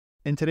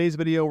In today's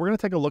video, we're going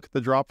to take a look at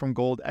the drop from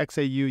gold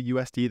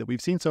XAUUSD that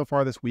we've seen so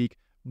far this week,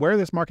 where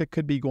this market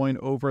could be going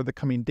over the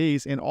coming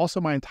days, and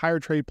also my entire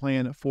trade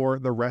plan for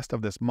the rest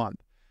of this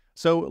month.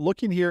 So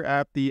looking here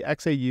at the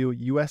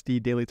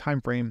XAUUSD daily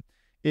time frame,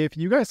 if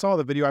you guys saw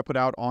the video I put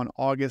out on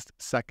August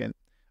 2nd,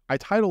 I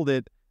titled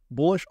it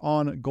Bullish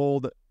on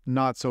Gold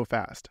Not So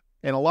Fast.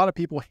 And a lot of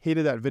people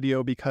hated that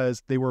video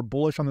because they were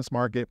bullish on this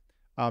market,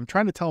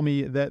 trying to tell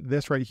me that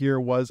this right here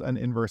was an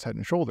inverse head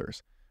and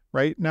shoulders.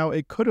 Right? Now,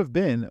 it could have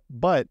been,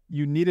 but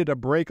you needed a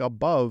break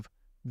above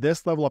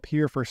this level up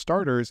here for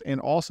starters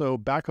and also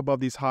back above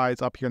these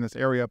highs up here in this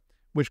area,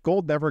 which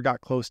gold never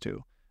got close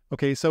to.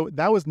 Okay, so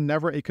that was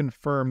never a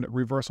confirmed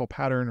reversal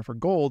pattern for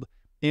gold.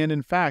 And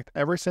in fact,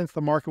 ever since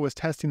the market was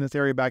testing this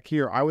area back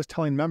here, I was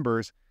telling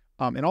members,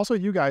 and also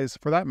you guys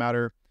for that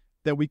matter,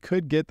 that we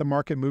could get the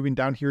market moving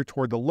down here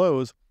toward the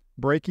lows,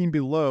 breaking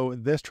below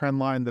this trend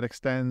line that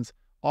extends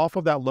off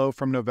of that low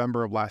from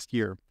November of last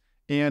year.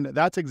 And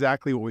that's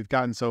exactly what we've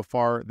gotten so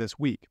far this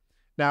week.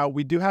 Now,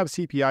 we do have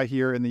CPI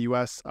here in the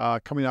US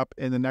coming up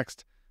in the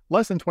next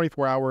less than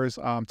 24 hours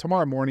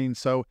tomorrow morning.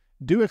 So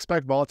do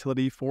expect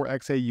volatility for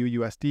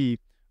XAUUSD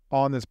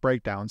on this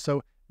breakdown.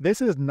 So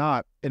this is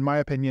not, in my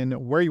opinion,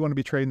 where you want to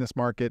be trading this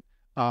market,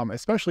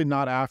 especially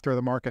not after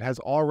the market has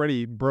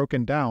already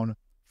broken down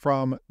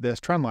from this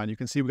trend line. You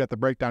can see we got the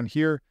breakdown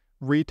here,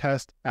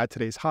 retest at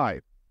today's high.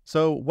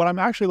 So what I'm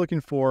actually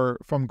looking for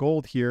from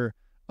gold here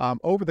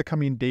over the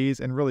coming days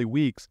and really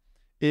weeks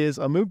is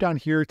a move down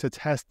here to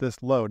test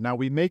this low. Now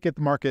we may get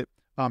the market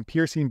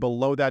piercing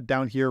below that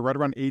down here right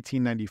around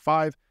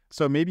 1895.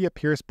 So maybe a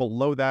pierce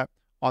below that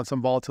on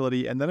some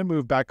volatility and then a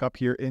move back up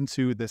here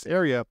into this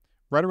area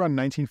right around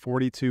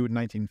 1940 to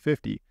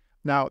 1950.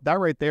 Now that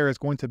right there is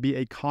going to be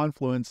a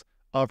confluence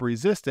of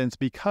resistance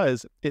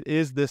because it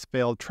is this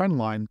failed trend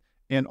line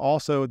and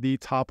also the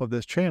top of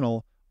this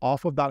channel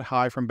off of that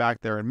high from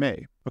back there in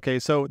May. Okay,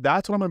 so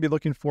that's what I'm going to be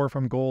looking for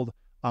from gold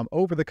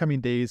over the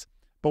coming days.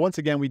 But once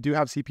again, we do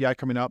have CPI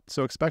coming up,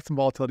 so expect some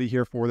volatility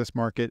here for this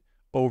market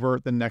over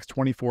the next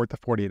 24 to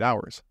 48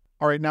 hours.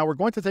 All right, now we're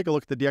going to take a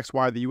look at the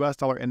DXY, the US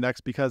dollar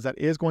index, because that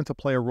is going to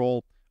play a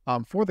role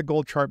for the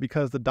gold chart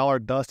because the dollar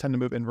does tend to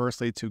move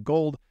inversely to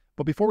gold.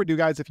 But before we do,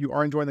 guys, if you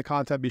are enjoying the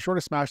content, be sure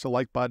to smash the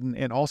like button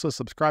and also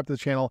subscribe to the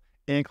channel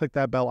and click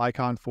that bell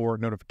icon for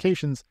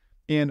notifications.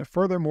 And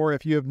furthermore,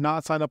 if you have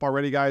not signed up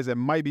already, guys, it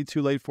might be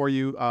too late for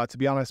you, to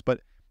be honest, but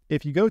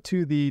if you go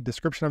to the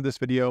description of this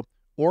video,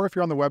 or if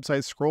you're on the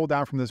website, scroll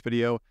down from this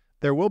video,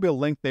 there will be a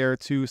link there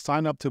to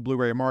sign up to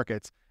Blu-ray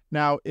Markets.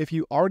 Now, if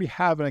you already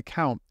have an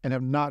account and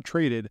have not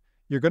traded,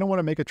 you're going to want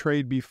to make a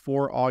trade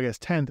before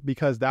August 10th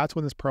because that's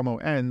when this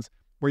promo ends,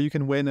 where you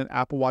can win an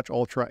Apple Watch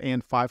Ultra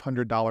and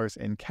 $500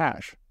 in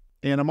cash.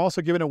 And I'm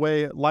also giving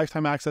away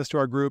lifetime access to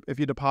our group if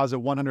you deposit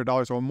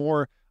 $100 or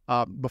more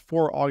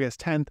before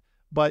August 10th,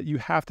 but you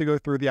have to go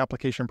through the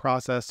application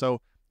process.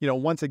 So,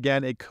 once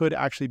again, it could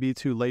actually be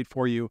too late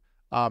for you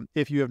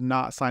if you have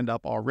not signed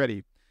up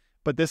already.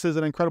 But this is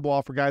an incredible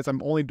offer, guys.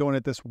 I'm only doing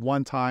it this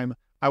one time.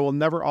 I will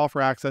never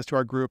offer access to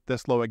our group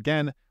this low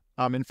again.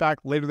 In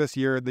fact, later this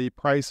year, the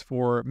price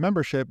for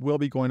membership will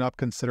be going up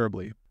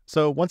considerably.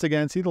 So once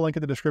again, see the link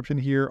in the description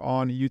here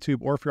on YouTube,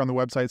 or if you're on the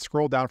website,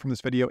 scroll down from this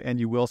video and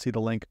you will see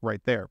the link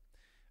right there.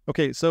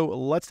 Okay, so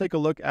let's take a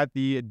look at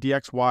the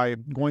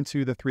DXY going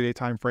to the 3-day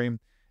time frame.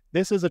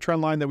 This is a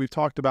trend line that we've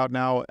talked about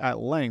now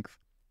at length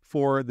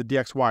for the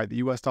DXY, the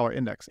US dollar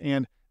index.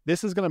 And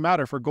this is going to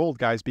matter for gold,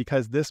 guys,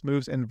 because this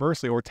moves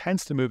inversely or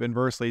tends to move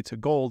inversely to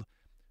gold.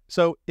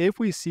 So if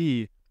we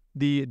see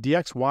the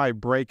DXY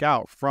break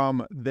out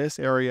from this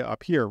area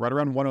up here, right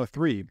around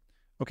 103,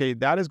 okay,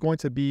 that is going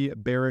to be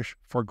bearish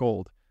for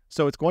gold.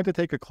 So it's going to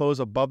take a close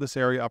above this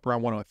area up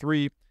around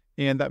 103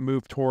 and that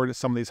move toward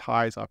some of these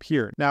highs up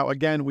here. Now,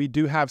 again, we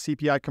do have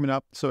CPI coming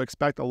up, so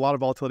expect a lot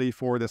of volatility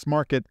for this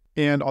market.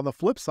 And on the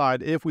flip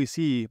side, if we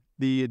see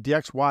the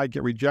DXY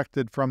get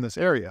rejected from this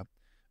area,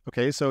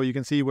 okay, so you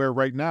can see where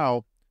right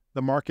now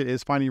the market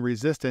is finding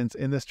resistance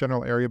in this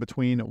general area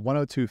between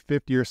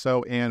 102.50 or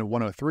so and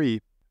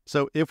 103.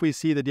 So if we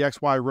see the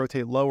DXY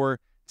rotate lower,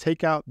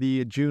 take out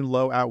the June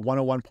low at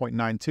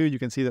 101.92, you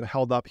can see that it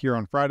held up here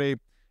on Friday.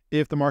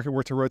 If the market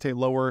were to rotate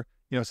lower,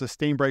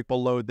 sustain break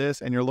below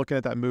this, and you're looking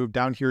at that move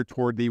down here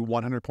toward the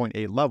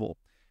 100.8 level.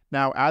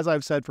 Now, as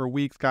I've said for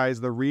weeks,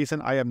 guys, the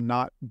reason I am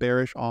not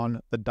bearish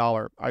on the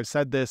dollar, I've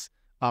said this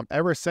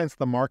ever since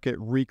the market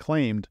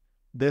reclaimed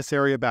this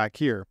area back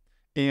here.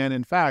 And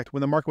in fact,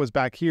 when the market was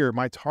back here,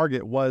 my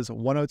target was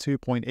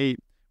 102.8,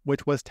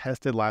 which was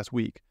tested last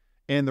week.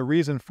 And the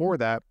reason for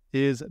that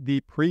is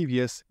the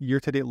previous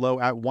year-to-date low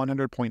at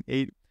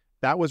 100.8,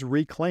 that was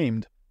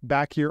reclaimed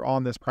back here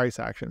on this price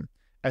action.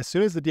 As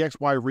soon as the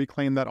DXY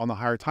reclaimed that on the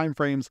higher time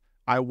frames,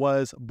 I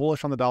was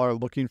bullish on the dollar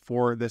looking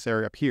for this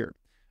area up here.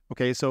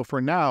 Okay, so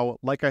for now,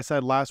 like I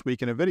said last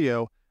week in a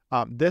video,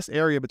 this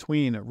area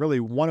between really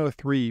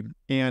 103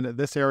 and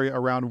this area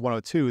around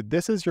 102,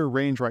 this is your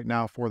range right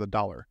now for the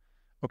dollar.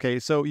 Okay,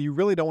 so you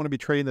really don't want to be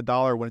trading the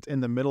dollar when it's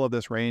in the middle of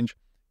this range.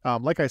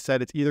 Like I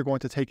said, it's either going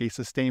to take a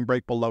sustained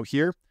break below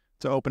here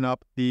to open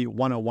up the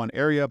 101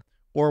 area,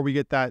 or we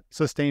get that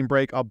sustained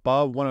break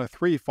above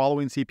 103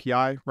 following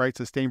CPI, right?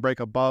 Sustained break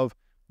above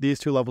these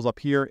two levels up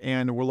here.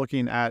 And we're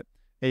looking at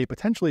a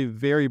potentially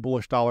very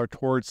bullish dollar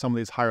towards some of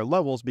these higher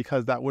levels,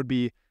 because that would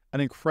be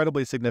an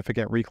incredibly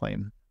significant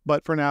reclaim.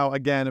 But for now,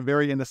 again,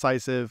 very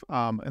indecisive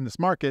in this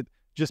market,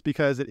 just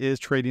because it is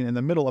trading in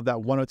the middle of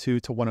that 102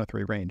 to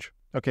 103 range.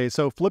 Okay,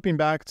 so flipping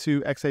back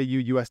to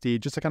XAUUSD,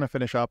 just to kind of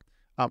finish up,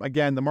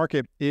 again, the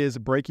market is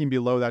breaking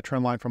below that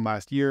trend line from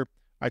last year.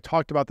 I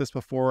talked about this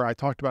before. I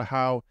talked about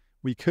how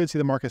we could see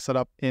the market set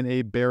up in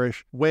a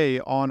bearish way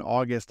on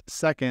August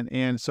 2nd,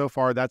 and so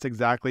far that's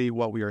exactly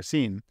what we are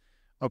seeing.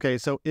 Okay,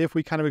 so if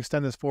we kind of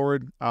extend this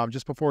forward,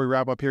 just before we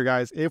wrap up here,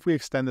 guys, if we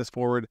extend this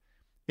forward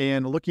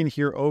and looking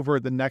here over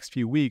the next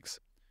few weeks,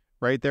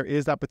 right, there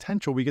is that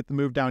potential we get the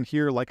move down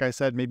here. Like I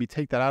said, maybe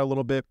take that out a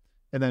little bit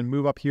and then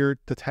move up here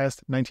to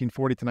test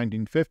 1940 to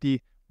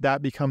 1950.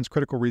 That becomes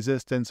critical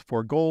resistance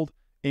for gold.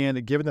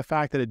 And given the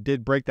fact that it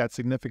did break that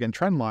significant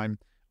trend line,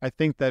 I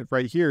think that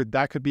right here,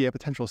 that could be a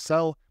potential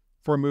sell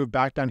for a move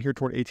back down here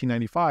toward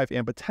 1895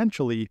 and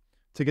potentially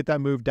to get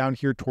that move down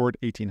here toward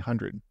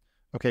 1800.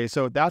 Okay,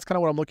 so that's kind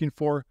of what I'm looking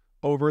for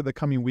over the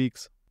coming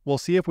weeks. We'll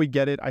see if we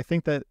get it. I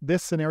think that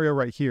this scenario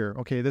right here,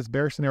 okay, this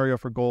bearish scenario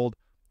for gold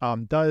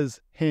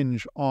does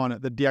hinge on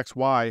the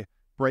DXY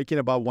breaking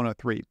above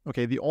 103.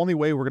 Okay, the only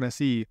way we're going to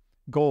see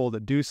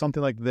gold do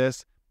something like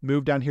this,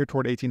 move down here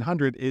toward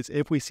 1800, is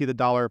if we see the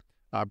dollar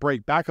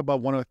break back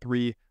above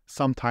 103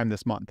 sometime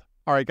this month.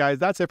 All right, guys,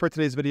 that's it for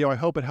today's video. I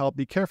hope it helped.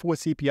 Be careful with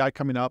CPI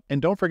coming up,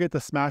 and don't forget to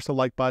smash the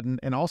like button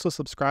and also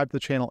subscribe to the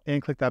channel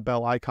and click that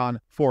bell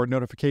icon for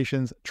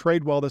notifications.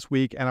 Trade well this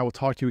week, and I will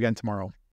talk to you again tomorrow.